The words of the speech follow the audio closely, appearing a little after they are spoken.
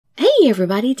Hey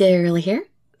everybody, Dirili here.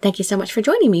 Thank you so much for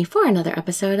joining me for another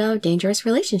episode of Dangerous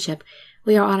Relationship.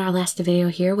 We are on our last video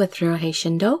here with Ryouhei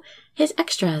Shindo, his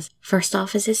extras. First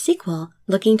off is his sequel,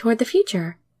 Looking Toward the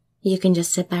Future. You can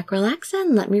just sit back, relax,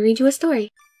 and let me read you a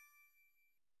story.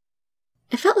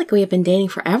 It felt like we had been dating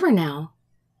forever now.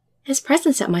 His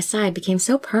presence at my side became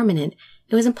so permanent,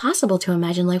 it was impossible to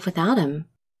imagine life without him.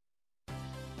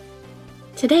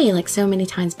 Today, like so many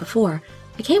times before,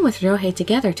 I came with Ryouhei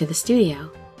together to the studio.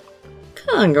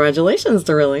 Congratulations,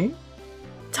 Dirili.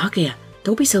 Takuya,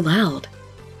 don't be so loud.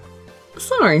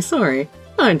 Sorry.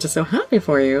 I'm just so happy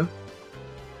for you.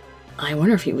 I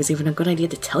wonder if it was even a good idea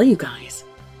to tell you guys.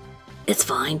 It's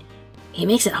fine. He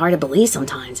makes it hard to believe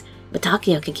sometimes, but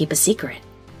Takuya can keep a secret.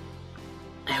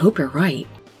 I hope you're right.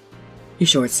 You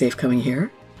sure it's safe coming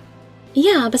here?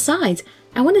 Yeah, besides,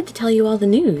 I wanted to tell you all the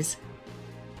news.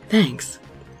 Thanks.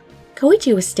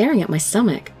 Koichi was staring at my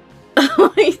stomach.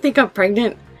 Oh, you think I'm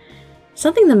pregnant?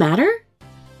 Something the matter?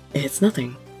 It's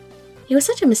nothing. He was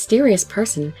such a mysterious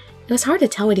person, it was hard to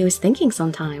tell what he was thinking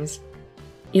sometimes.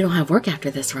 You don't have work after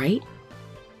this, right?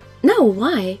 No,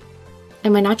 why?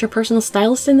 Am I not your personal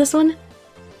stylist in this one?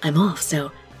 I'm off,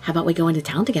 so how about we go into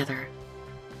town together?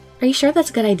 Are you sure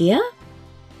that's a good idea?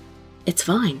 It's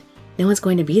fine. No one's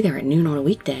going to be there at noon on a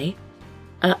weekday.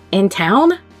 In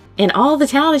town? And all the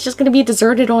town is just going to be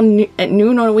deserted at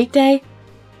noon on a weekday?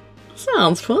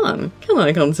 Sounds fun. Can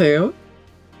I come too?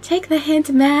 Take the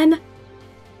hint, man.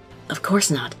 Of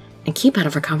course not. And keep out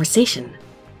of our conversation.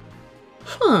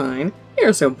 Fine.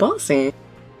 You're so bossy.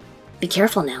 Be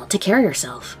careful now. Take care of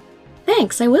yourself.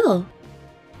 Thanks, I will.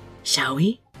 Shall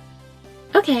we?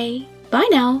 Okay. Bye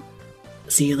now.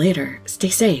 See you later. Stay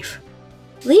safe.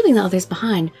 Leaving the others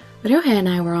behind, Ryouhei and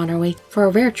I were on our way for a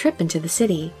rare trip into the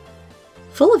city.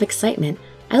 Full of excitement,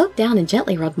 I looked down and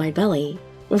gently rubbed my belly.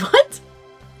 What?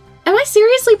 Am I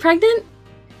seriously pregnant?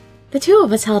 The two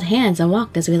of us held hands and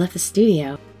walked as we left the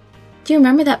studio. Do you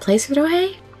remember that place,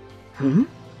 Ryouhei?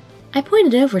 I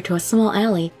pointed over to a small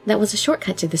alley that was a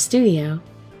shortcut to the studio.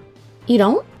 You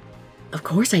don't? Of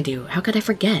course I do. How could I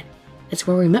forget? It's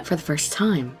where we met for the first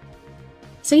time.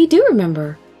 So you do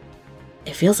remember?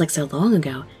 It feels like so long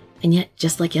ago, and yet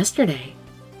just like yesterday.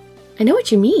 I know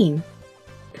what you mean.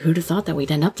 Who'd have thought that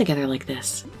we'd end up together like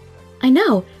this? I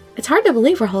know. It's hard to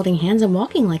believe we're holding hands and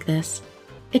walking like this.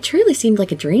 It truly seemed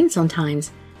like a dream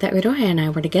sometimes, that Ryouhei and I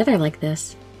were together like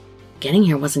this. Getting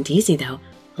here wasn't easy though.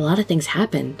 A lot of things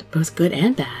happened, both good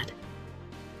and bad.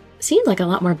 Seemed like a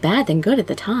lot more bad than good at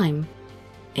the time.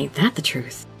 Ain't that the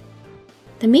truth?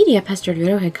 The media pestered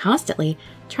Ryouhei constantly,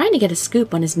 trying to get a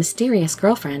scoop on his mysterious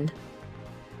girlfriend.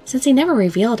 Since he never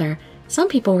revealed her, some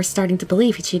people were starting to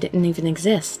believe she didn't even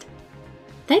exist.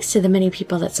 Thanks to the many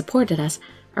people that supported us,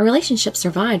 our relationship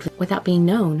survived without being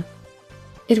known.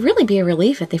 It'd really be a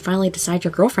relief if they finally decide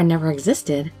your girlfriend never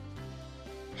existed.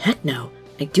 Heck no,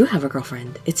 I do have a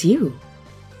girlfriend. It's you.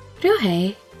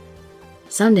 Ryouhei.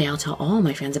 Someday I'll tell all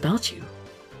my fans about you.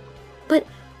 But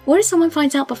what if someone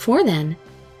finds out before then?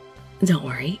 Don't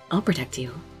worry, I'll protect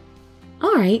you.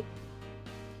 Alright.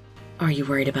 Are you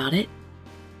worried about it?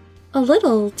 A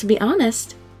little, to be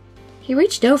honest. He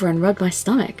reached over and rubbed my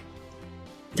stomach.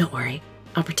 Don't worry,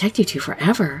 I'll protect you two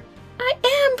forever. I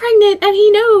am pregnant and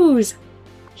he knows,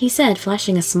 he said,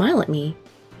 flashing a smile at me.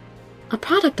 A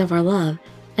product of our love,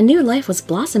 a new life was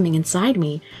blossoming inside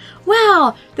me.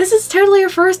 Wow, this is totally a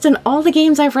first in all the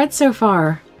games I've read so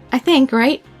far. I think,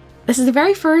 right? This is the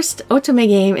very first otome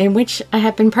game in which I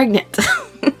have been pregnant.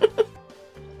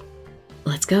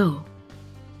 Let's go.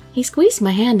 He squeezed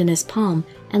my hand in his palm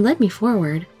and led me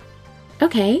forward.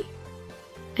 Okay.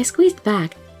 I squeezed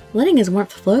back, letting his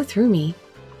warmth flow through me.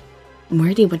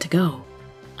 Where do you want to go?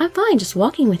 I'm fine just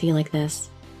walking with you like this.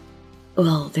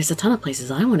 Well, there's a ton of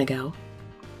places I want to go.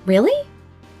 Really?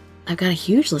 I've got a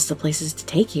huge list of places to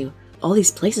take you. All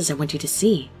these places I want you to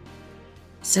see.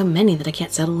 So many that I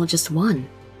can't settle on just one.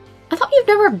 I thought you've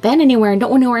never been anywhere and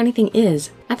don't know where anything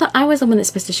is. I thought I was the one that's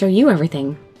supposed to show you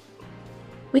everything.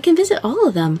 We can visit all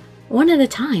of them, one at a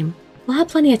time. We'll have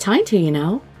plenty of time to, you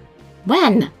know.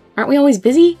 When? Aren't we always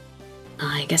busy?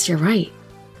 I guess you're right.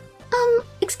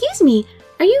 Excuse me,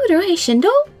 are you Ryouhei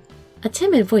Shindo? A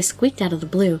timid voice squeaked out of the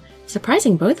blue,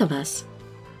 surprising both of us.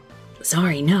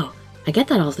 Sorry, no. I get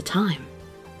that all the time.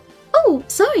 Oh,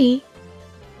 sorry.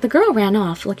 The girl ran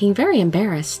off, looking very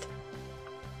embarrassed.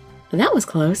 That was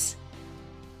close.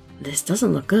 This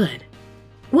doesn't look good.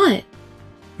 What?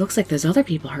 Looks like those other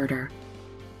people heard her.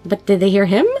 But did they hear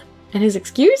him? And his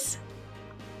excuse?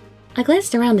 I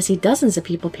glanced around to see dozens of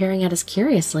people peering at us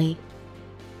curiously.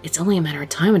 It's only a matter of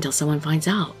time until someone finds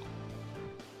out.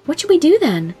 What should we do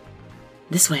then?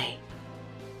 This way.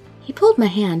 He pulled my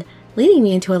hand, leading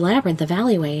me into a labyrinth of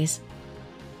alleyways.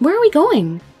 Where are we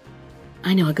going?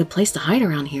 I know a good place to hide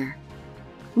around here.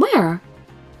 Where?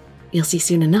 You'll see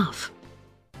soon enough.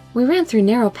 We ran through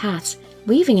narrow paths,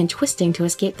 weaving and twisting to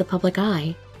escape the public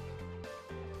eye.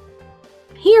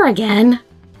 Here again!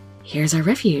 Here's our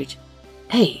refuge.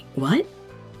 Hey, what?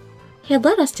 He had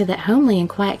led us to that homely and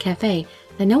quiet cafe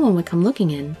that no one would come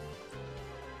looking in.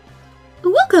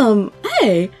 Welcome!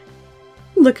 Hey!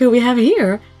 Look who we have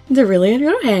here, Dirili and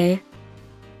Ryouhei.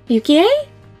 Yukie?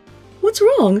 What's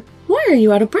wrong? Why are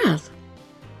you out of breath?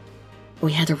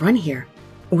 We had to run here.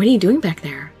 What are you doing back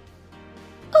there?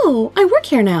 Oh, I work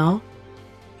here now.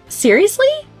 Seriously?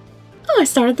 Oh, I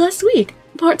started last week,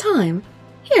 part-time.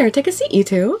 Here, take a seat, you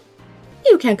two.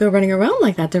 You can't go running around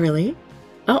like that, Dirili.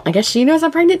 Oh, I guess she knows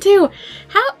I'm pregnant too.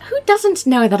 Who doesn't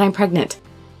know that I'm pregnant?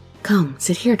 Come,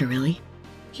 sit here, Dirili.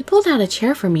 He pulled out a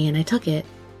chair for me and I took it.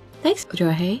 Thanks,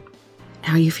 Ryouhei.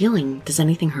 How are you feeling? Does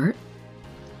anything hurt?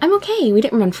 I'm okay, we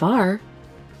didn't run far.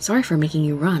 Sorry for making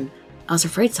you run. I was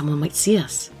afraid someone might see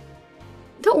us.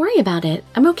 Don't worry about it.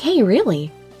 I'm okay,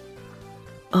 really.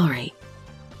 Alright.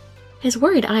 His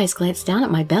worried eyes glanced down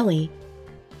at my belly.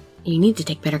 You need to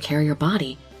take better care of your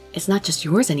body. It's not just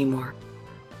yours anymore.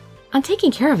 I'm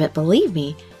taking care of it, believe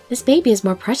me. This baby is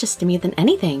more precious to me than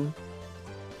anything.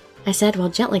 I said while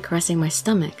gently caressing my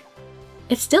stomach.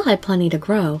 It still had plenty to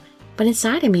grow, but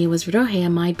inside of me was Ryouhei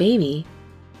and my baby.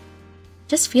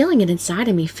 Just feeling it inside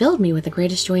of me filled me with the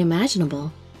greatest joy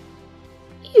imaginable.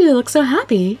 You look so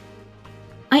happy.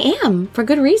 I am, for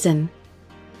good reason.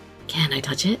 Can I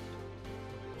touch it?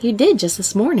 You did just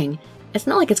this morning. It's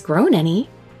not like it's grown any.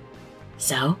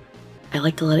 So, I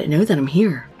like to let it know that I'm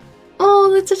here.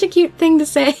 Oh, that's such a cute thing to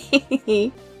say.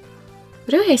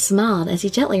 Ryouhei smiled as he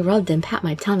gently rubbed and pat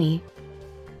my tummy.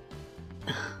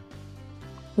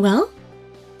 Well?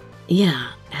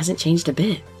 Yeah, it hasn't changed a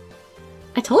bit.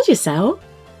 I told you so.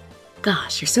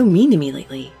 Gosh, you're so mean to me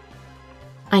lately.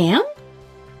 I am?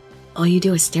 All you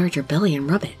do is stare at your belly and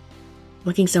rub it.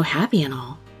 Looking so happy and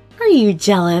all. Are you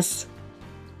jealous?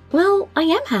 Well, I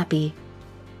am happy.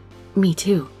 Me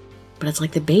too, but it's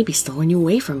like the baby stolen you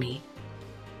away from me.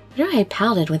 Ryouhei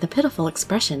pouted with a pitiful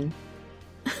expression.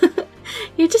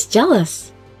 You're just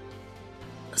jealous.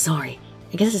 Sorry,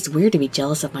 I guess it's weird to be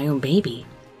jealous of my own baby.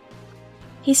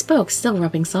 He spoke, still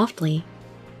rubbing softly.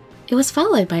 It was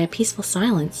followed by a peaceful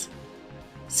silence.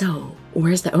 So,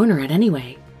 where's the owner at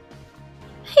anyway?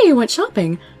 He went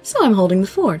shopping, so I'm holding the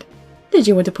fort. Did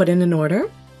you want to put in an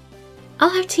order? I'll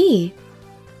have tea.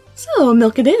 So,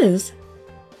 milk it is.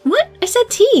 What? I said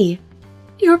tea.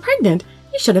 You're pregnant.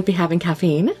 You shouldn't be having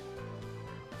caffeine.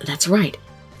 That's right,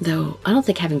 though I don't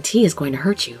think having tea is going to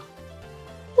hurt you.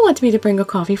 Want me to bring a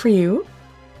coffee for you?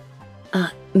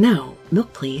 No.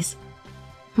 Milk, please.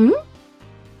 Hmm?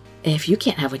 If you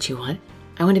can't have what you want,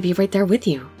 I want to be right there with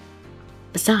you.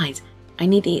 Besides, I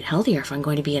need to eat healthier if I'm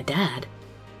going to be a dad.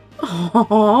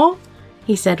 Aww,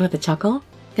 he said with a chuckle.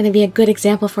 Gonna be a good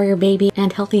example for your baby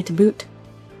and healthy to boot.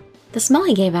 The smile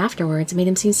he gave afterwards made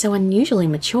him seem so unusually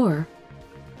mature.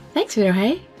 Thanks,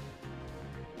 Ryouhei.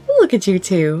 Look at you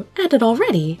two, at it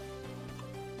already.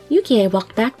 Yukie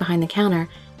walked back behind the counter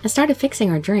and started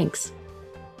fixing our drinks.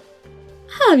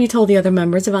 Have you told the other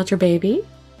members about your baby?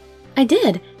 I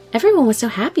did. Everyone was so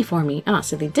happy for me. Ah,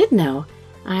 so they did know.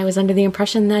 I was under the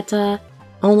impression that,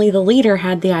 only the leader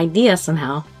had the idea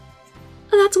somehow.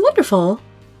 Oh, that's wonderful.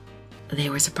 They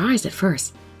were surprised at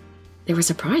first.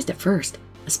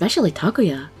 Especially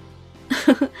Takuya.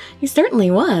 He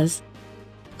certainly was.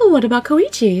 What about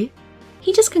Koichi?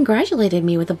 He just congratulated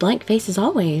me with a blank face as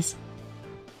always.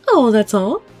 Oh, that's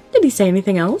all? Did he say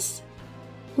anything else?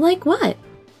 Like what?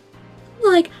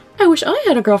 Like, I wish I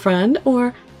had a girlfriend,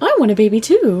 or I want a baby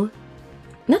too.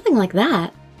 Nothing like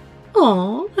that.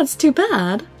 Aw, that's too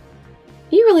bad.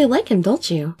 You really like him,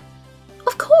 don't you?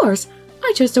 Of course!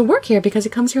 I chose to work here because he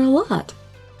comes here a lot.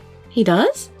 He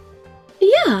does?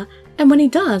 Yeah, and when he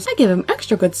does, I give him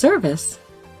extra good service.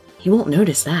 He won't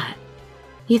notice that.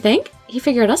 You think? He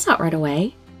figured us out right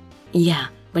away. Yeah,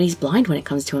 but he's blind when it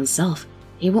comes to himself.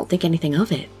 He won't think anything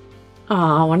of it.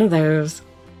 Aw, one of those.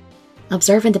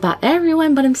 Observant about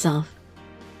everyone but himself.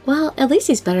 Well, at least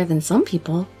he's better than some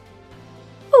people.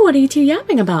 What are you two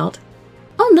yapping about?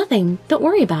 Oh, nothing. Don't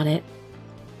worry about it.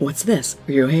 What's this?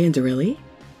 Ryouhei and Dirili?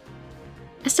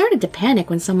 I started to panic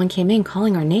when someone came in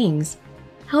calling our names.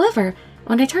 However,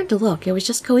 when I turned to look, it was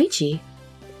just Koichi.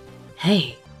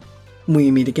 Hey,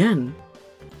 we meet again.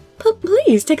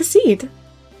 Please, take a seat.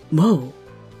 Whoa.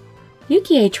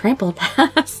 Yukie trampled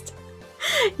past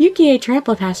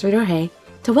Ryouhei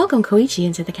to welcome Koichi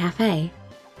into the cafe.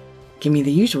 Give me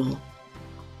the usual.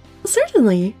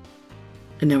 Certainly.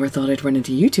 I never thought I'd run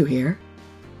into you two here.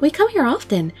 We come here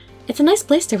often. It's a nice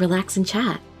place to relax and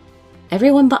chat.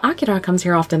 Everyone but Akira comes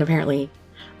here often, apparently.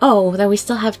 Oh, though we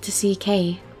still have to see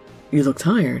Kei. You look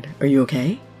tired. Are you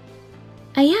okay?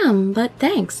 I am, but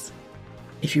thanks.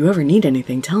 If you ever need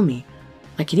anything, tell me.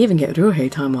 I could even get Ryouhei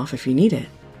time off if you need it.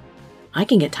 I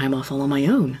can get time off all on my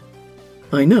own.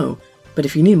 I know, but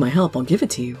if you need my help, I'll give it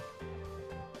to you.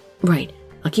 Right,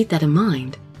 I'll keep that in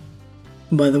mind.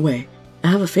 By the way, I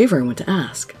have a favor I want to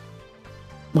ask.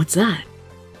 What's that?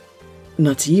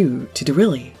 Not to you, to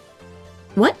Dirili.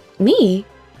 What? Me?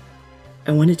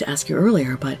 I wanted to ask you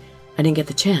earlier, but I didn't get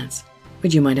the chance.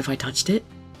 Would you mind if I touched it?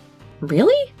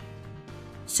 Really?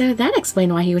 So that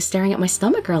explained why he was staring at my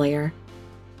stomach earlier.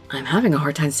 I'm having a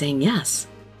hard time saying yes.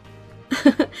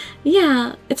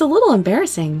 Yeah, it's a little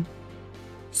embarrassing.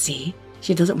 See?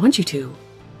 She doesn't want you to.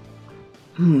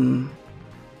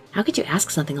 How could you ask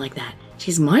something like that?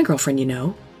 She's my girlfriend, you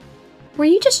know. Were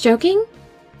you just joking?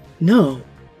 No.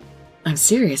 I'm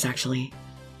serious, actually.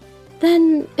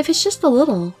 Then, if it's just a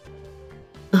little...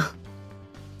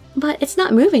 But it's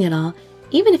not moving at all.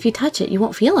 Even if you touch it, you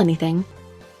won't feel anything.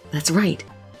 That's right.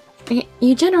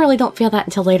 You generally don't feel that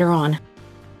until later on.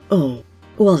 Oh,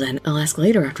 well then, I'll ask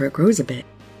later after it grows a bit.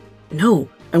 No,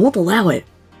 I won't allow it.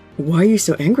 Why are you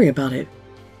so angry about it?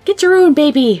 Get your own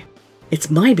baby! It's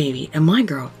my baby and my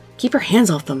girl. Keep your hands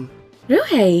off them.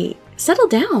 Ryouhei, settle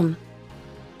down.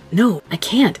 No, I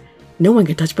can't. No one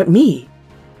can touch but me.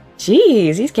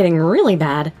 Jeez, he's getting really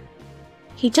bad.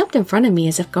 He jumped in front of me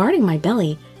as if guarding my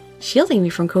belly, shielding me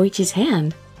from Koichi's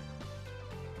hand.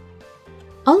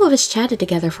 All of us chatted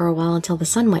together for a while until the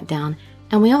sun went down,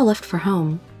 and we all left for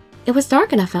home. It was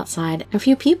dark enough outside, and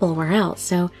few people were out,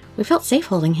 so we felt safe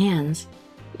holding hands.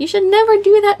 You should never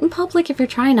do that in public if you're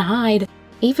trying to hide,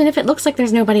 even if it looks like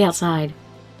there's nobody outside.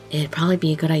 It'd probably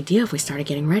be a good idea if we started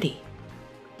getting ready.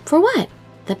 For what?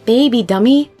 The baby,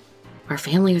 dummy? Our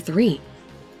family of 3.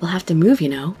 We'll have to move, you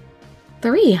know.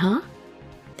 3, huh?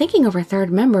 Thinking of our third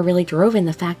member really drove in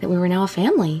the fact that we were now a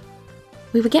family.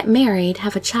 We would get married,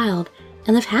 have a child,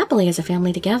 and live happily as a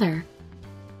family together.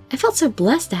 I felt so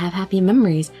blessed to have happy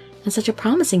memories and such a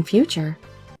promising future.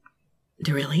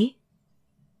 Dirili?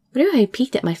 Ryouhei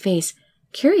peeked at my face,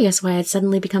 curious why I'd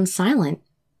suddenly become silent.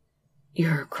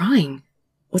 You're crying.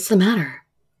 What's the matter?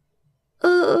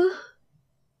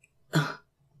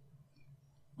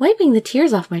 Wiping the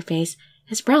tears off my face,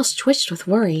 his brows twitched with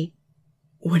worry.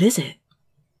 What is it?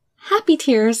 Happy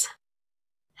tears.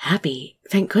 Happy?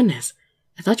 Thank goodness.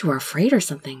 I thought you were afraid or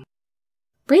something.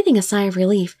 Breathing a sigh of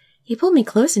relief, he pulled me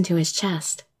close into his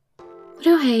chest.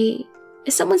 Ryouhei,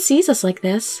 if someone sees us like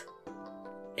this...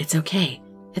 It's okay.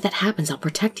 If that happens, I'll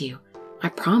protect you. I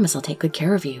promise I'll take good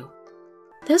care of you.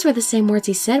 Those were the same words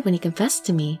he said when he confessed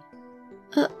to me.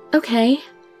 Okay.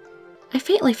 I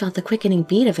faintly felt the quickening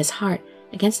beat of his heart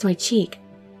against my cheek.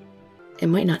 It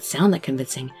might not sound that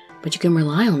convincing, but you can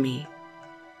rely on me.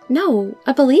 No,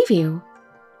 I believe you.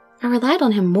 I relied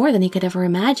on him more than he could ever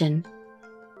imagine.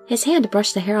 His hand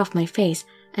brushed the hair off my face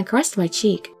and caressed my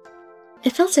cheek.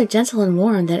 It felt so gentle and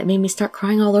warm that it made me start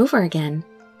crying all over again.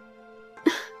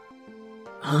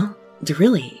 Huh?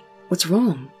 Dirili, what's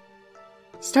wrong?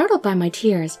 Startled by my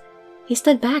tears, he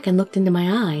stood back and looked into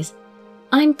my eyes.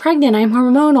 I'm pregnant, I'm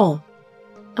hormonal.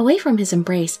 Away from his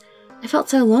embrace, I felt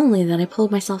so lonely that I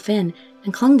pulled myself in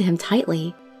and clung to him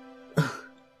tightly.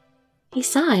 He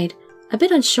sighed, a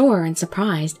bit unsure and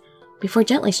surprised, before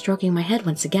gently stroking my head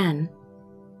once again.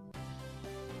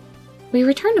 We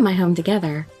returned to my home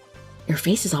together. Your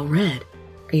face is all red.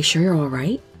 Are you sure you're all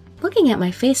right? Looking at my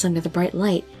face under the bright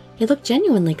light, he looked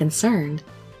genuinely concerned.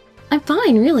 I'm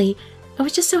fine, really. I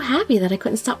was just so happy that I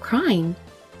couldn't stop crying.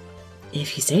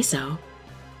 If you say so.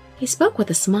 He spoke with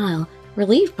a smile,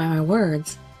 relieved by my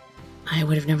words. I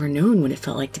would have never known what it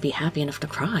felt like to be happy enough to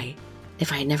cry,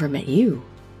 if I had never met you.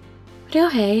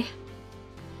 Ryouhei.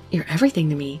 You're everything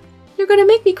to me. You're gonna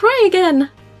make me cry again!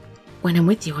 When I'm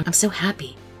with you, I'm so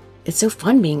happy. It's so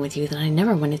fun being with you that I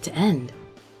never want it to end.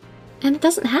 And it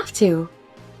doesn't have to.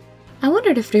 I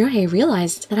wondered if Ryouhei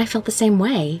realized that I felt the same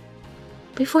way.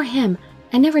 Before him,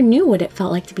 I never knew what it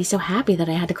felt like to be so happy that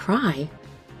I had to cry.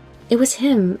 It was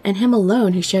him, and him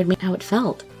alone, who showed me how it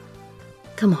felt.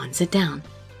 Come on, sit down.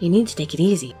 You need to take it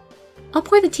easy. I'll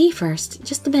pour the tea first,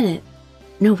 just a minute.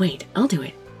 No, wait, I'll do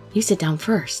it. You sit down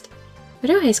first.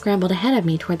 Ryouhei scrambled ahead of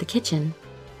me toward the kitchen.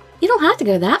 You don't have to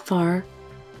go that far.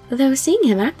 Though seeing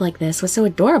him act like this was so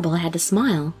adorable I had to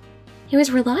smile. He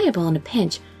was reliable in a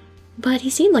pinch, but he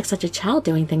seemed like such a child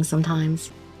doing things sometimes.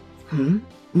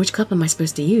 Which cup am I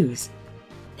supposed to use?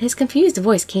 His confused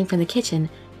voice came from the kitchen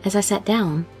as I sat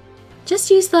down. Just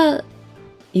use the...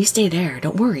 You stay there,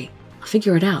 don't worry. I'll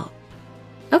figure it out.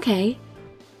 Okay.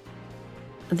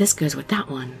 This goes with that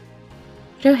one.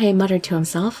 Ryouhei muttered to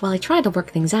himself while he tried to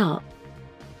work things out.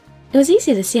 It was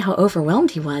easy to see how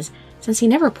overwhelmed he was, since he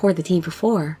never poured the tea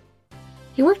before.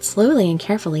 He worked slowly and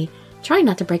carefully, trying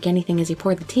not to break anything as he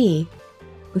poured the tea.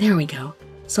 There we go.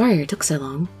 Sorry it took so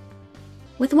long.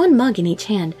 With one mug in each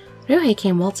hand, Ryouhei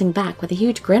came waltzing back with a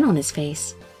huge grin on his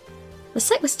face. The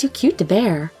sight was too cute to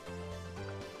bear.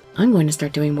 I'm going to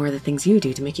start doing more of the things you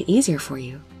do to make it easier for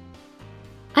you.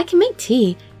 I can make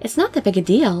tea. It's not that big a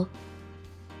deal.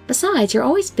 Besides, you're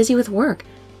always busy with work.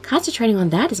 Concentrating on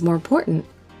that is more important.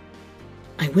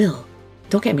 I will.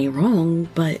 Don't get me wrong,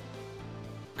 but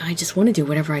I just want to do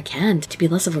whatever I can to be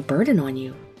less of a burden on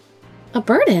you. A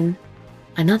burden?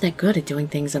 I'm not that good at doing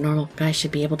things a normal guy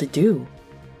should be able to do.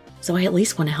 So I at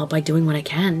least want to help by doing what I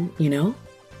can, you know?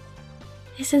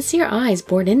 His sincere eyes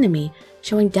bored into me,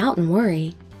 showing doubt and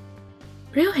worry.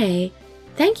 Ryouhei,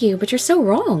 thank you, but you're so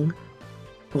wrong.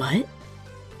 What?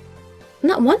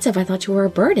 Not once have I thought you were a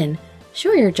burden.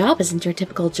 Sure, your job isn't your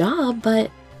typical job, but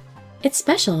it's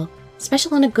special.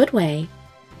 Special in a good way.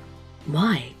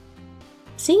 Why?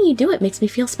 Seeing you do it makes me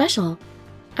feel special.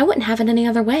 I wouldn't have it any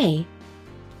other way.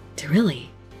 Dirili.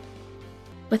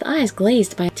 With eyes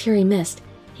glazed by a teary mist,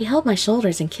 he held my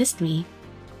shoulders and kissed me.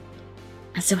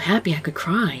 I'm so happy I could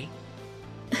cry.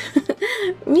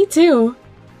 Me too.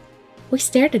 We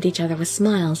stared at each other with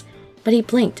smiles, but he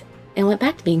blinked and went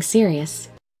back to being serious.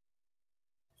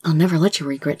 I'll never let you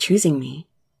regret choosing me.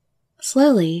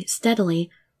 Slowly, steadily,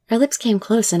 our lips came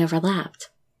close and overlapped.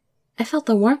 I felt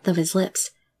the warmth of his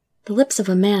lips, the lips of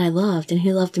a man I loved and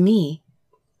who loved me.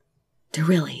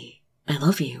 Dirili, I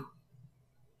love you.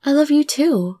 I love you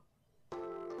too.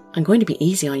 I'm going to be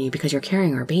easy on you because you're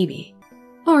carrying our baby.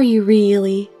 Are you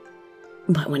really?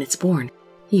 But when it's born,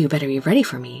 you better be ready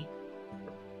for me.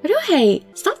 Ryouhei,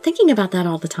 stop thinking about that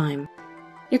all the time.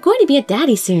 You're going to be a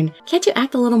daddy soon. Can't you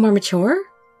act a little more mature?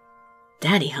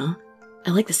 Daddy, huh? I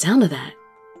like the sound of that.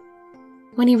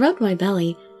 When he rubbed my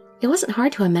belly, it wasn't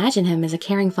hard to imagine him as a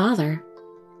caring father.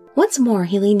 Once more,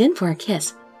 he leaned in for a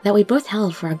kiss that we both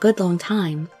held for a good long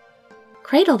time.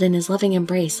 Cradled in his loving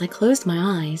embrace, I closed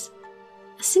my eyes.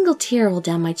 A single tear rolled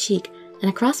down my cheek and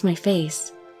across my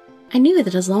face. I knew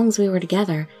that as long as we were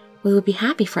together, we would be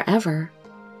happy forever.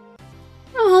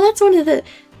 Oh, that's one of the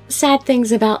sad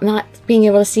things about not being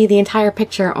able to see the entire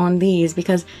picture on these,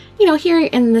 because, you know, here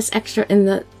in this extra,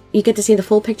 you get to see the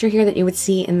full picture here that you would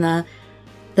see in the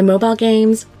mobile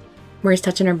games, where he's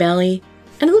touching her belly,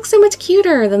 and it looks so much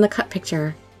cuter than the cut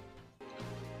picture.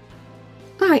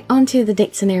 Alright, on to the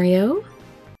date scenario.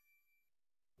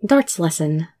 Darts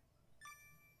lesson.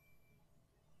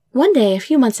 One day, a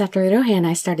few months after Ryouhei and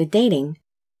I started dating.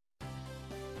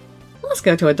 Let's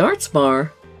go to a darts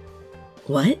bar.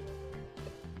 What?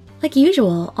 Like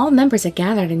usual, all members had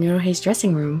gathered in Ryouhei's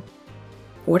dressing room.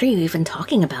 What are you even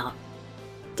talking about?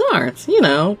 Darts, you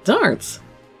know, darts.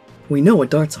 We know what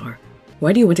darts are.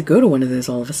 Why do you want to go to one of those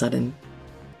all of a sudden?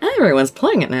 Everyone's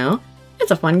playing it now.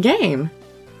 It's a fun game.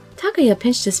 Takuya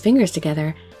pinched his fingers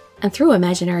together and threw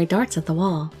imaginary darts at the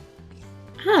wall.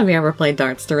 Have you ever played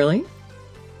darts, Dirili?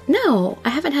 No, I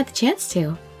haven't had the chance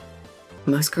to.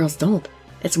 Most girls don't.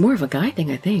 It's more of a guy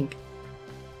thing, I think.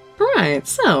 Right,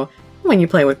 so when you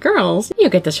play with girls, you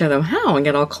get to show them how and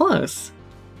get all close.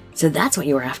 So that's what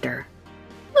you were after.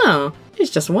 Oh,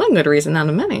 it's just one good reason out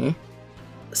of many.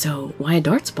 So why a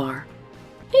darts bar?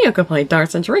 You can play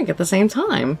darts and drink at the same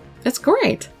time. It's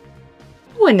great.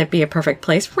 Wouldn't it be a perfect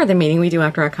place for the meeting we do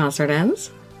after our concert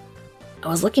ends? I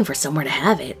was looking for somewhere to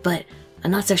have it, but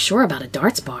I'm not so sure about a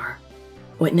darts bar.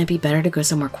 Wouldn't it be better to go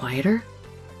somewhere quieter?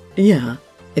 Yeah,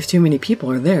 if too many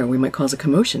people are there, we might cause a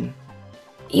commotion.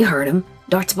 You heard him.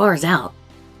 Darts bar is out.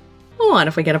 What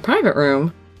if we get a private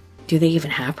room? Do they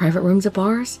even have private rooms at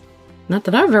bars? Not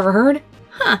that I've ever heard.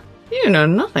 Huh, you know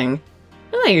nothing.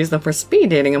 They use them for speed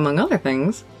dating, among other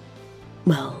things.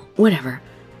 Well, whatever.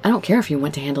 I don't care if you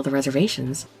want to handle the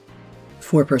reservations.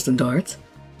 4-person darts?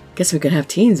 Guess we could have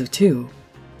teams of 2.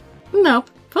 Nope,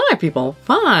 5 people.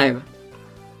 5.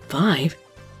 5?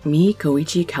 Me,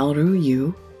 Koichi, Kaoru,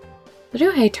 you.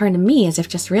 Ryouhei turned to me as if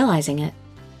just realizing it.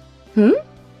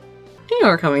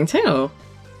 You're coming too.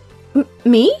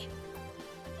 Me?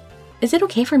 Is it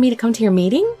okay for me to come to your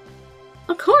meeting?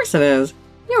 Of course it is.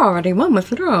 You're already one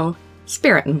with Ro.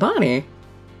 Spirit and body.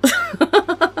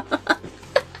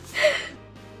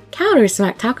 Kaoru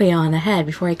smacked Takuya on the head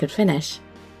before he could finish.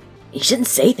 You shouldn't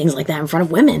say things like that in front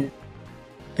of women.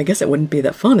 I guess it wouldn't be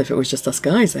that fun if it was just us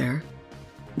guys there.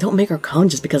 Don't make her come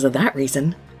just because of that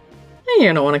reason.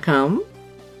 You don't want to come?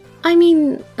 I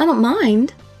mean, I don't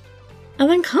mind. And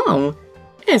then come.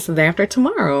 It's the day after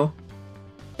tomorrow.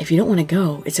 If you don't want to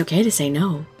go, it's okay to say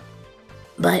no.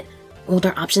 But won't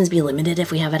our options be limited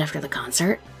if we have it after the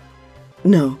concert?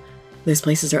 No, those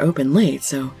places are open late,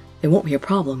 so it won't be a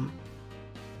problem.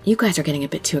 You guys are getting a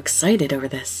bit too excited over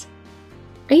this.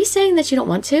 Are you saying that you don't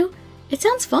want to? It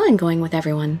sounds fun going with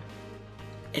everyone.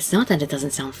 It's not that it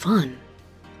doesn't sound fun.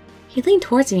 He leaned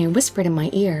towards me and whispered in my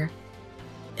ear.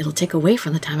 It'll take away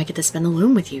from the time I get to spend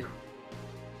alone with you.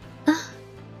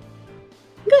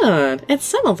 Good, it's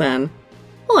settled then.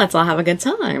 Let's all have a good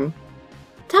time.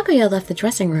 Takuya left the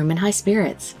dressing room in high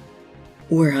spirits.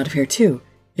 We're out of here too.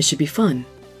 It should be fun.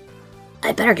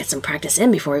 I better get some practice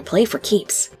in before we play for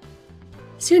keeps.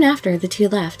 Soon after, the two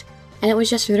left, and it was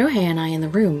just Ryouhei and I in the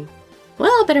room.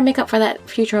 Well, I better make up for that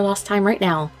future lost time right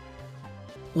now.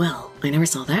 Well, I never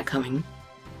saw that coming.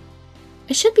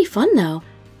 It should be fun though.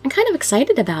 I'm kind of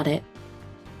excited about it.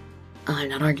 I'm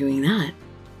not arguing that.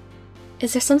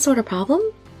 Is there some sort of problem?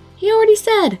 He already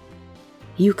said.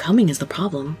 You coming is the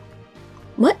problem.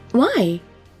 What? Why?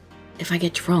 If I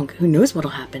get drunk, who knows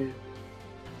what'll happen?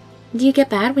 Do you get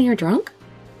bad when you're drunk?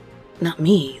 Not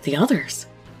me, the others.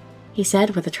 He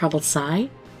said with a troubled sigh.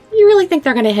 You really think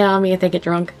they're gonna hit on me if they get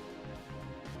drunk?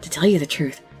 To tell you the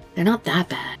truth, they're not that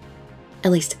bad.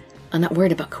 At least, I'm not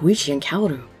worried about Koichi and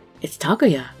Kaoru. It's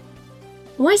Takuya.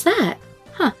 Why's that?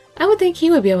 Huh, I would think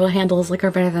he would be able to handle his liquor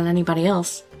better than anybody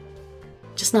else.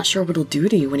 Just not sure what he'll do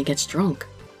to you when he gets drunk.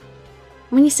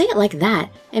 When you say it like that,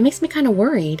 it makes me kind of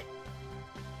worried.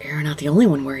 You're not the only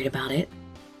one worried about it.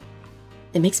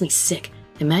 It makes me sick,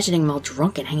 imagining him all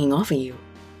drunk and hanging off of you.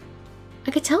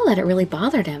 I could tell that it really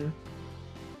bothered him.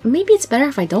 Maybe it's better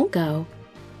if I don't go.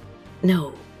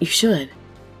 No, you should.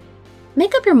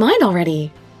 Make up your mind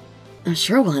already. I'm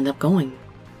sure we'll end up going.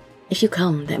 If you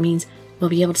come, that means we'll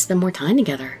be able to spend more time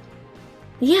together.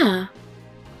 Yeah.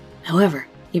 However,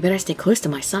 you better stay close to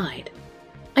my side.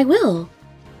 I will.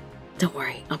 Don't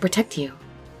worry, I'll protect you.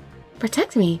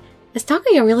 Protect me? Is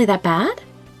Takuya really that bad?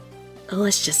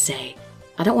 Let's just say,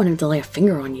 I don't want him to lay a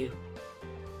finger on you.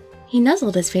 He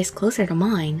nuzzled his face closer to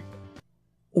mine.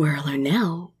 We're alone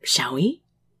now, shall we?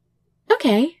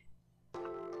 Okay.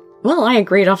 Well, I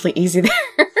agreed awfully easy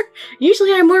there.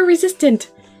 Usually I'm more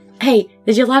resistant. Hey,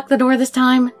 did you lock the door this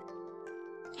time?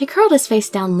 He curled his face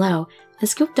down low and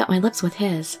scooped up my lips with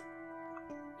his.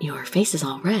 Your face is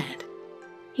all red.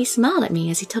 He smiled at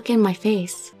me as he took in my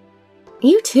face.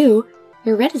 You too.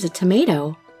 You're red as a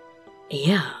tomato.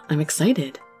 Yeah, I'm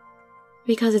excited.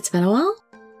 Because it's been a while?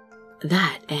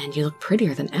 That, and you look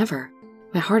prettier than ever.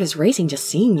 My heart is racing just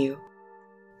seeing you.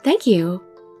 Thank you.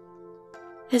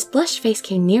 His blushed face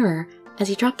came nearer as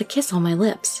he dropped a kiss on my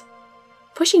lips.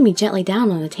 Pushing me gently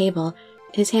down on the table,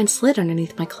 his hand slid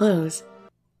underneath my clothes.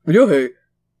 Ryouhei,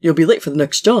 you'll be late for the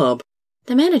next job.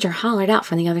 The manager hollered out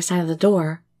from the other side of the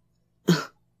door.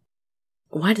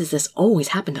 Why does this always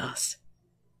happen to us?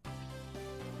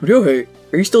 Ryouhei,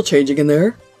 are you still changing in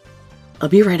there? I'll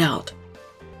be right out.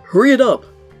 Hurry it up!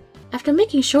 After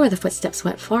making sure the footsteps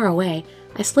went far away,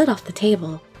 I slid off the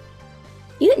table.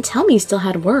 You didn't tell me you still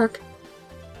had work.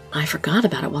 I forgot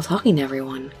about it while talking to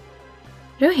everyone.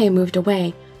 Ryouhei moved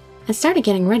away and started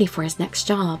getting ready for his next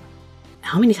job.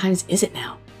 How many times is it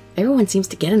now? Everyone seems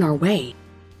to get in our way.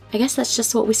 I guess that's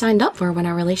just what we signed up for when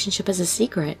our relationship is a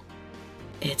secret.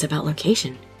 It's about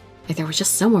location. If there was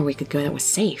just somewhere we could go that was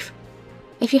safe.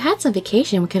 If you had some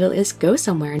vacation, we could at least go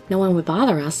somewhere and no one would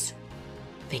bother us.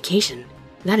 Vacation?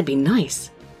 That'd be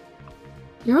nice.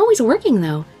 You're always working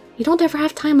though. You don't ever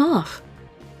have time off.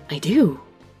 I do.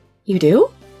 You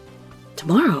do?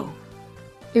 Tomorrow.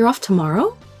 You're off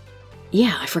tomorrow?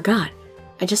 Yeah, I forgot.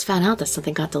 I just found out that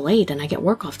something got delayed and I get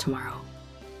work off tomorrow.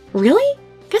 Really?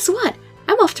 Guess what?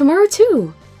 I'm off tomorrow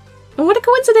too. What a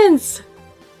coincidence!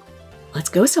 Let's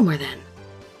go somewhere then.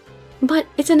 But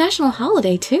it's a national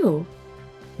holiday too.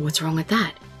 What's wrong with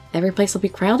that? Every place will be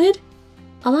crowded?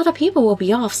 A lot of people will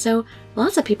be off, so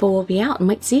lots of people will be out and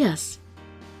might see us.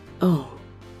 Oh.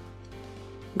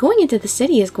 Going into the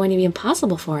city is going to be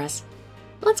impossible for us.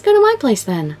 Let's go to my place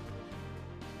then.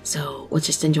 So, let's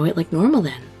just enjoy it like normal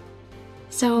then.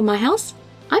 So, my house?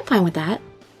 I'm fine with that.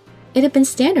 It had been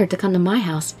standard to come to my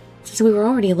house, since we were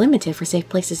already limited for safe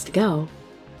places to go.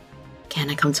 Can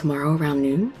I come tomorrow around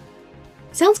noon?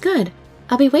 Sounds good.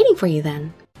 I'll be waiting for you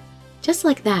then. Just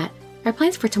like that, our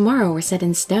plans for tomorrow were set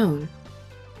in stone.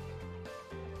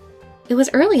 It was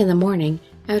early in the morning,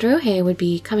 and Ryouhei would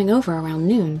be coming over around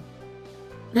noon.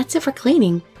 That's it for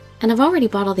cleaning, and I've already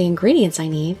bought all the ingredients I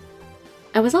need.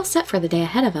 I was all set for the day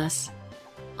ahead of us.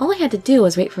 All I had to do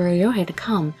was wait for Ryouhei to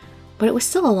come, but it was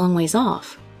still a long ways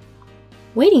off.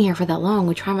 Waiting here for that long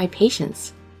would try my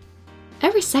patience.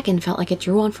 Every second felt like it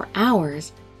drew on for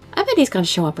hours. I bet he's gonna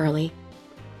show up early.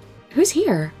 Who's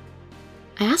here?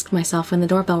 I asked myself when the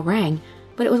doorbell rang,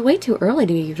 but it was way too early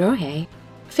to be Ryouhei.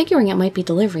 Figuring it might be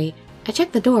delivery, I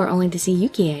checked the door only to see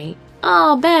Yukie.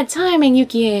 Oh, bad timing,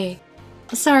 Yukie!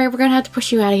 Sorry, we're gonna have to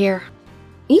push you out of here.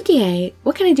 Yukie,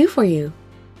 what can I do for you?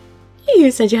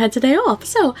 You said you had today off,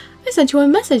 so I sent you a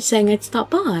message saying I'd stop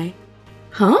by.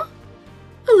 Huh?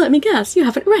 Let me guess, you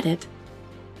haven't read it.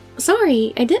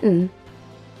 Sorry, I didn't.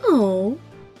 Oh.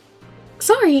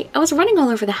 Sorry, I was running all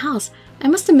over the house. I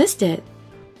must have missed it.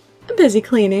 Busy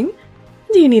cleaning?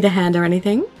 Do you need a hand or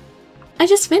anything? I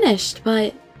just finished,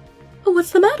 but...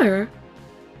 What's the matter?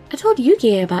 I told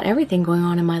Yukie about everything going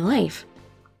on in my life.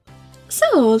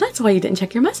 So, that's why you didn't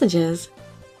check your messages.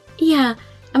 Yeah,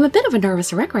 I'm a bit of a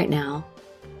nervous wreck right now.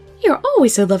 You're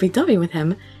always so lovey-dovey with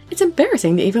him. It's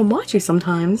embarrassing to even watch you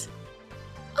sometimes.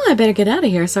 I better get out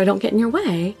of here so I don't get in your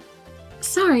way.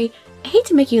 Sorry, I hate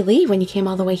to make you leave when you came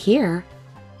all the way here.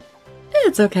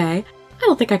 It's okay. I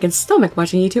don't think I can stomach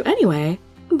watching you two anyway.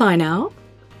 Bye now.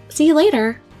 See you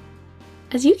later.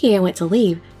 As Yukie went to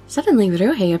leave, suddenly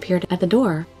Ryouhei appeared at the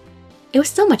door. It was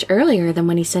still much earlier than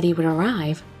when he said he would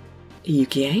arrive.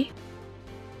 Yukie?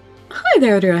 Hi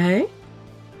there, Ryouhei.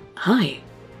 Hi.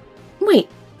 Wait,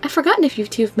 I've forgotten if you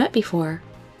two have met before.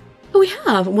 We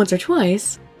have, once or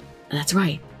twice. That's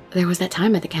right. There was that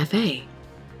time at the cafe.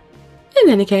 In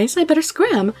any case, I better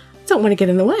scram. Don't want to get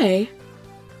in the way.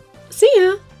 See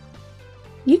ya.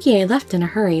 Yukie left in a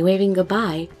hurry, waving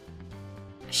goodbye.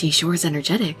 She sure is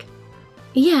energetic.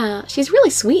 Yeah, she's really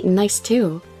sweet and nice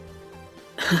too.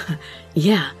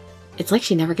 Yeah, it's like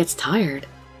she never gets tired.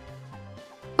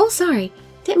 Oh, sorry.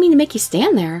 Didn't mean to make you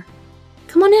stand there.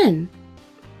 Come on in.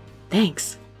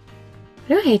 Thanks.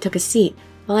 Ryouhei took a seat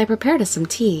while I prepared us some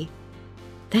tea.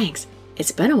 Thanks.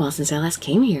 It's been a while since I last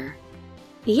came here.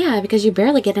 Yeah, because you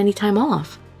barely get any time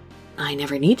off. I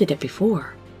never needed it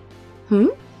before.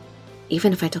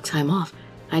 Even if I took time off,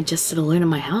 I'd just sit alone in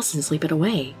my house and sleep it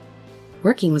away.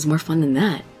 Working was more fun than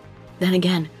that. Then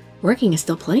again, working is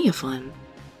still plenty of fun.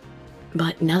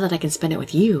 But now that I can spend it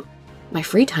with you, my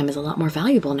free time is a lot more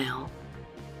valuable now.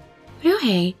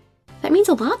 Ryouhei, that means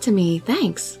a lot to me,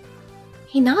 thanks.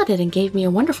 He nodded and gave me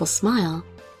a wonderful smile.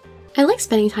 I like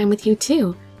spending time with you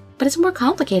too, but it's more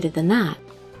complicated than that.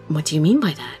 What do you mean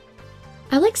by that?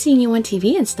 I like seeing you on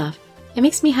TV and stuff. It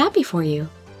makes me happy for you.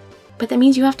 But that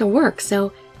means you have to work,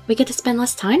 so we get to spend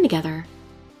less time together.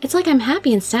 It's like I'm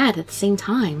happy and sad at the same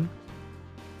time.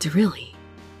 Dirili,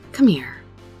 come here.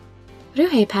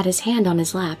 Ryouhei pat his hand on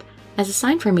his lap as a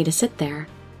sign for me to sit there.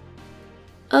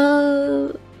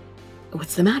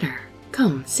 What's the matter?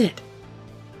 Come, sit.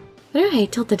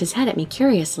 Ryouhei tilted his head at me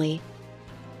curiously.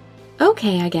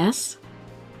 Okay, I guess.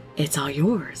 It's all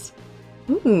yours.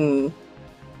 A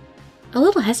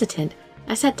little hesitant,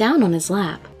 I sat down on his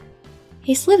lap.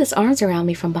 He slid his arms around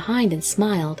me from behind and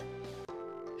smiled.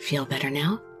 Feel better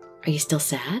now? Are you still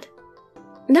sad?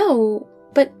 No,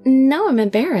 but now I'm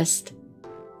embarrassed.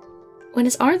 When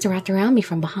his arms wrapped around me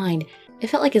from behind, it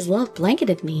felt like his love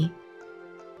blanketed me.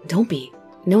 Don't be.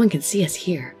 No one can see us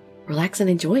here. Relax and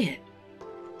enjoy it.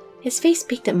 His face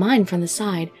peeked at mine from the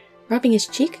side, rubbing his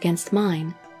cheek against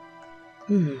mine.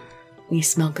 You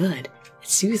smell good. It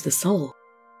soothes the soul.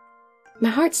 My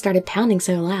heart started pounding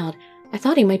so loud, I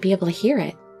thought he might be able to hear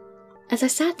it. As I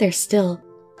sat there still,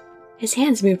 his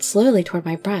hands moved slowly toward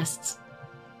my breasts.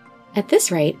 At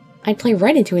this rate, I'd play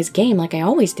right into his game like I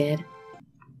always did.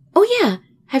 Oh yeah,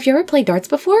 have you ever played darts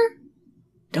before?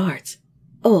 Darts?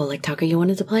 Oh, like Takuya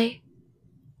wanted to play?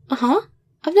 Uh-huh.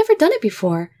 I've never done it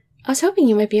before. I was hoping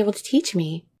you might be able to teach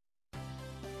me.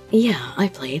 Yeah, I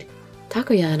played.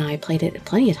 Takuya and I played it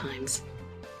plenty of times.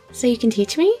 So you can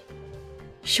teach me?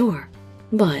 Sure,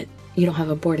 but you don't have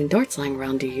a board and darts lying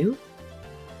around, do you?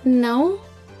 No.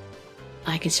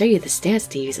 I can show you the stance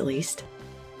to use at least.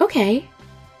 Okay.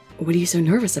 What are you so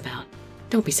nervous about?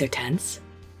 Don't be so tense.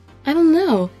 I don't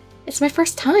know. It's my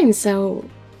first time, so...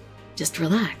 Just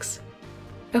relax.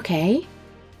 Okay.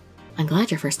 I'm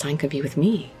glad your first time could be with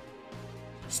me.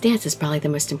 Stance is probably the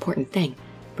most important thing.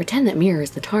 Pretend that mirror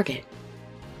is the target.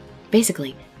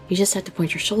 Basically, you just have to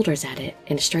point your shoulders at it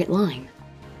in a straight line.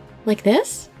 Like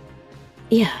this?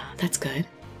 Yeah, that's good.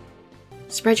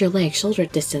 Spread your legs shoulder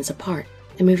distance apart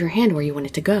and move your hand where you want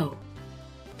it to go.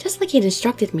 Just like he'd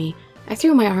instructed me, I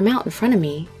threw my arm out in front of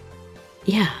me.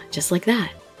 Yeah, just like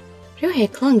that.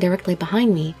 Ryouhei clung directly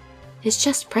behind me, his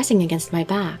chest pressing against my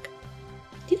back.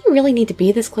 Did he really need to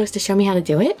be this close to show me how to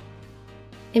do it?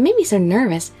 It made me so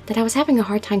nervous that I was having a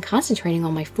hard time concentrating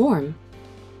on my form.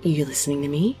 Are you listening to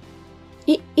me?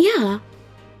 Yeah.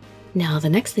 Now the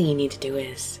next thing you need to do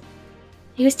is...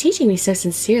 He was teaching me so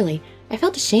sincerely, I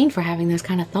felt ashamed for having those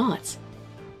kind of thoughts.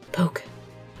 Poke.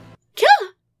 Kya!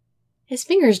 His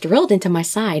fingers drilled into my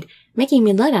side, making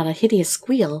me let out a hideous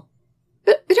squeal.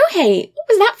 Ryouhei, what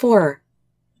was that for?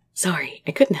 Sorry,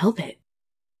 I couldn't help it.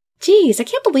 Jeez, I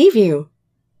can't believe you.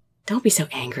 Don't be so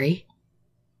angry.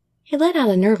 He let out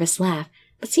a nervous laugh,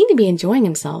 but seemed to be enjoying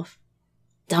himself.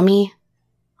 Dummy.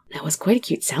 That was quite a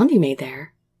cute sound you made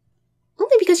there.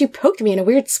 Only because you poked me in a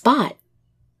weird spot.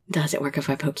 Does it work if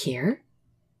I poke here?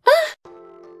 Ah!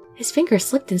 His finger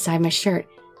slipped inside my shirt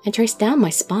and traced down my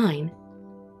spine.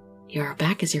 Your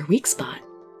back is your weak spot.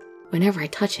 Whenever I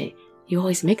touch it, you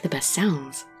always make the best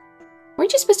sounds.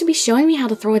 Weren't you supposed to be showing me how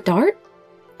to throw a dart?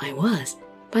 I was,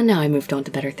 but now I moved on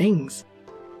to better things.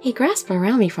 He grasped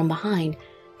around me from behind,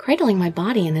 cradling my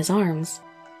body in his arms.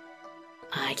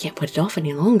 I can't put it off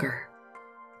any longer.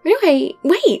 Ryouhei,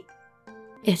 wait!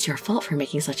 It's your fault for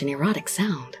making such an erotic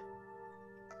sound.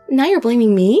 Now you're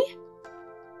blaming me?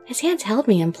 His hands held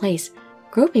me in place,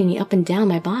 groping me up and down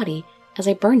my body as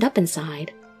I burned up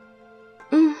inside.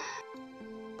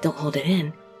 Don't hold it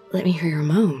in. Let me hear your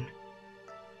moan.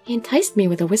 He enticed me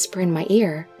with a whisper in my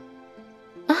ear.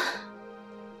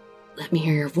 Let me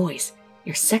hear your voice,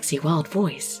 your sexy, wild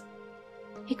voice.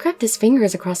 He crept his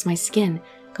fingers across my skin,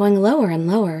 going lower and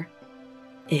lower.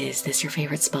 Is this your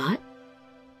favorite spot?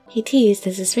 He teased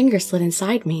as his fingers slid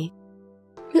inside me.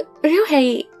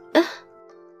 Ryouhei,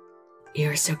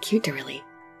 You're so cute, Dirili.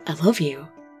 I love you.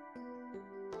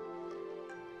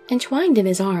 Entwined in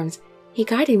his arms, he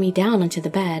guided me down onto the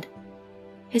bed.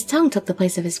 His tongue took the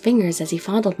place of his fingers as he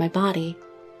fondled my body.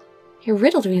 He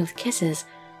riddled me with kisses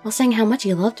while saying how much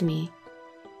he loved me.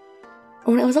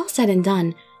 When it was all said and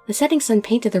done, the setting sun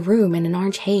painted the room in an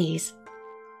orange haze.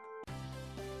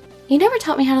 He never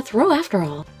taught me how to throw after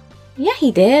all. Yeah,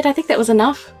 he did. I think that was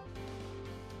enough.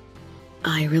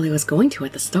 I really was going to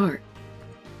at the start.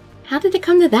 How did it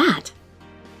come to that?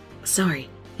 Sorry,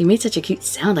 you made such a cute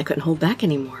sound I couldn't hold back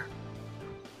anymore.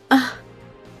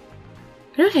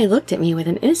 Ryouhei looked at me with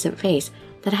an innocent face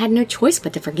that I had no choice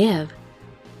but to forgive.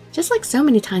 Just like so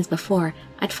many times before,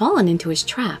 I'd fallen into his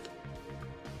trap.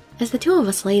 As the two of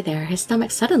us lay there, his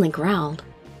stomach suddenly growled.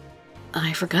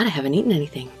 I forgot I haven't eaten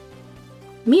anything.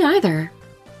 Me either.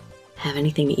 Have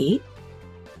anything to eat?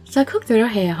 So I cooked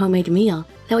Ryouhei a homemade meal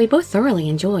that we both thoroughly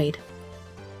enjoyed.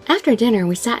 After dinner,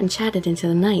 we sat and chatted into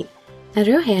the night, and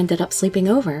Ryouhei ended up sleeping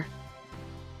over.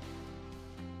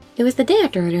 It was the day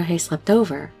after Ryouhei slept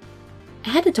over. I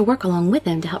headed to work along with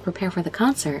him to help prepare for the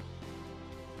concert.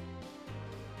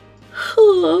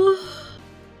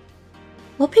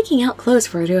 While picking out clothes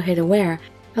for Ryouhei to wear,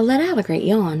 I let out a great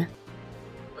yawn.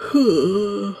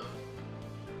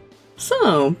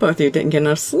 So, both of you didn't get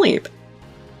enough sleep.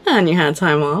 And you had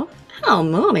time off? How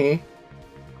naughty.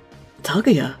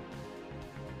 Takuya.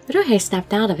 Ryouhei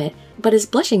snapped out of it, but his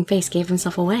blushing face gave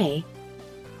himself away.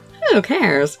 Who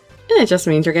cares? It just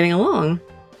means you're getting along.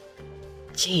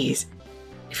 Jeez,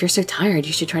 if you're so tired,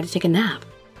 you should try to take a nap.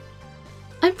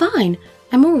 I'm fine.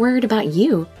 I'm more worried about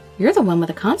you. You're the one with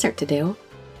a concert to do.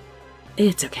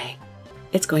 It's okay.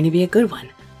 It's going to be a good one.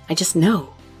 I just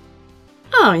know.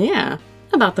 Oh yeah,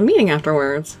 about the meeting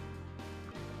afterwards.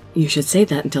 You should save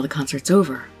that until the concert's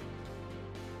over.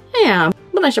 Yeah,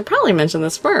 but I should probably mention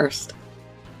this first.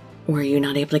 Were you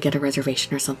not able to get a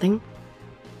reservation or something?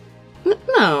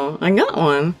 No, I got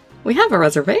one. We have a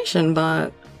reservation,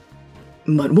 but...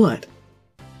 But what?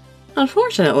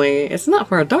 Unfortunately, it's not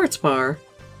for a darts bar.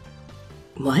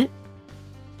 What?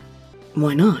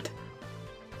 Why not?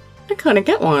 I couldn't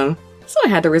get one, so I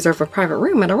had to reserve a private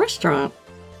room at a restaurant.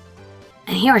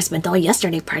 And here I spent all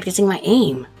yesterday practicing my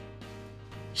aim.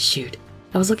 Shoot,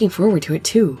 I was looking forward to it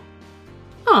too.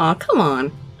 Aw, come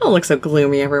on. Don't look so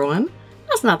gloomy, everyone.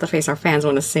 That's not the face our fans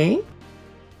want to see.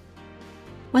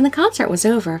 When the concert was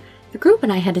over, the group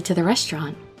and I headed to the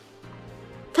restaurant.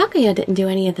 Takuya didn't do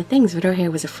any of the things Ryouhei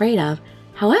was afraid of.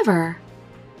 However,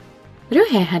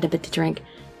 Ryouhei had a bit to drink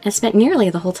and spent nearly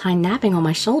the whole time napping on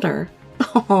my shoulder.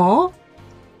 Aww.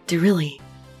 Dirili,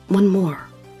 one more.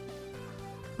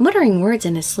 Muttering words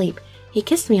in his sleep, he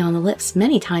kissed me on the lips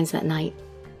many times that night.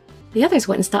 The others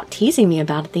wouldn't stop teasing me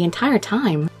about it the entire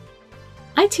time.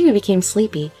 I too became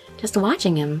sleepy, just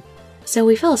watching him, so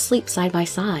we fell asleep side by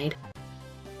side.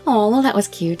 Oh, well that was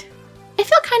cute. I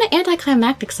felt kind of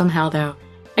anticlimactic somehow though.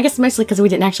 I guess mostly because we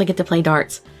didn't actually get to play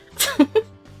darts. Well,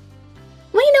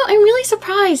 you know, I'm really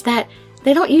surprised that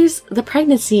they don't use the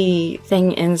pregnancy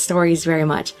thing in stories very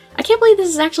much. I can't believe this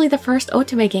is actually the first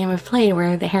otome game I've played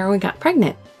where the heroine got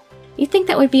pregnant. You'd think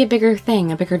that would be a bigger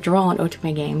thing, a bigger draw in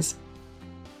otome games.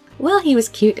 Well, he was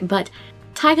cute, but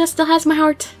Taiga still has my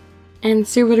heart. And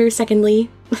Subaru secondly.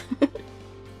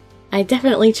 I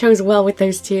definitely chose well with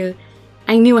those two.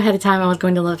 I knew ahead of time I was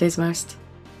going to love those most.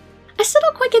 I still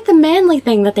don't quite get the manly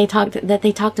thing that they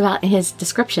talked about in his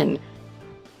description.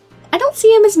 I don't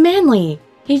see him as manly.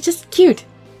 He's just cute.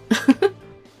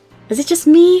 Is it just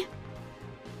me?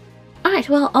 Alright,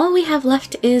 well, all we have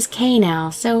left is Kay now,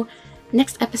 so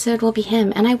next episode will be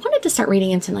him. And I wanted to start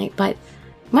reading him tonight, but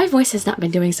my voice has not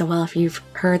been doing so well if you've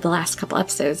heard the last couple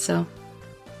episodes, so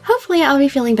hopefully I'll be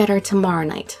feeling better tomorrow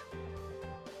night.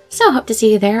 So I hope to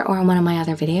see you there or in one of my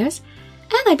other videos.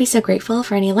 And I'd be so grateful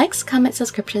for any likes, comments,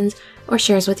 subscriptions, or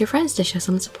shares with your friends to show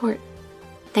some support.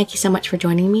 Thank you so much for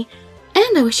joining me,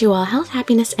 and I wish you all health,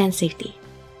 happiness, and safety.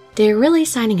 Dirili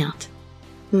signing out.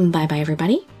 Bye-bye,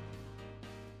 everybody.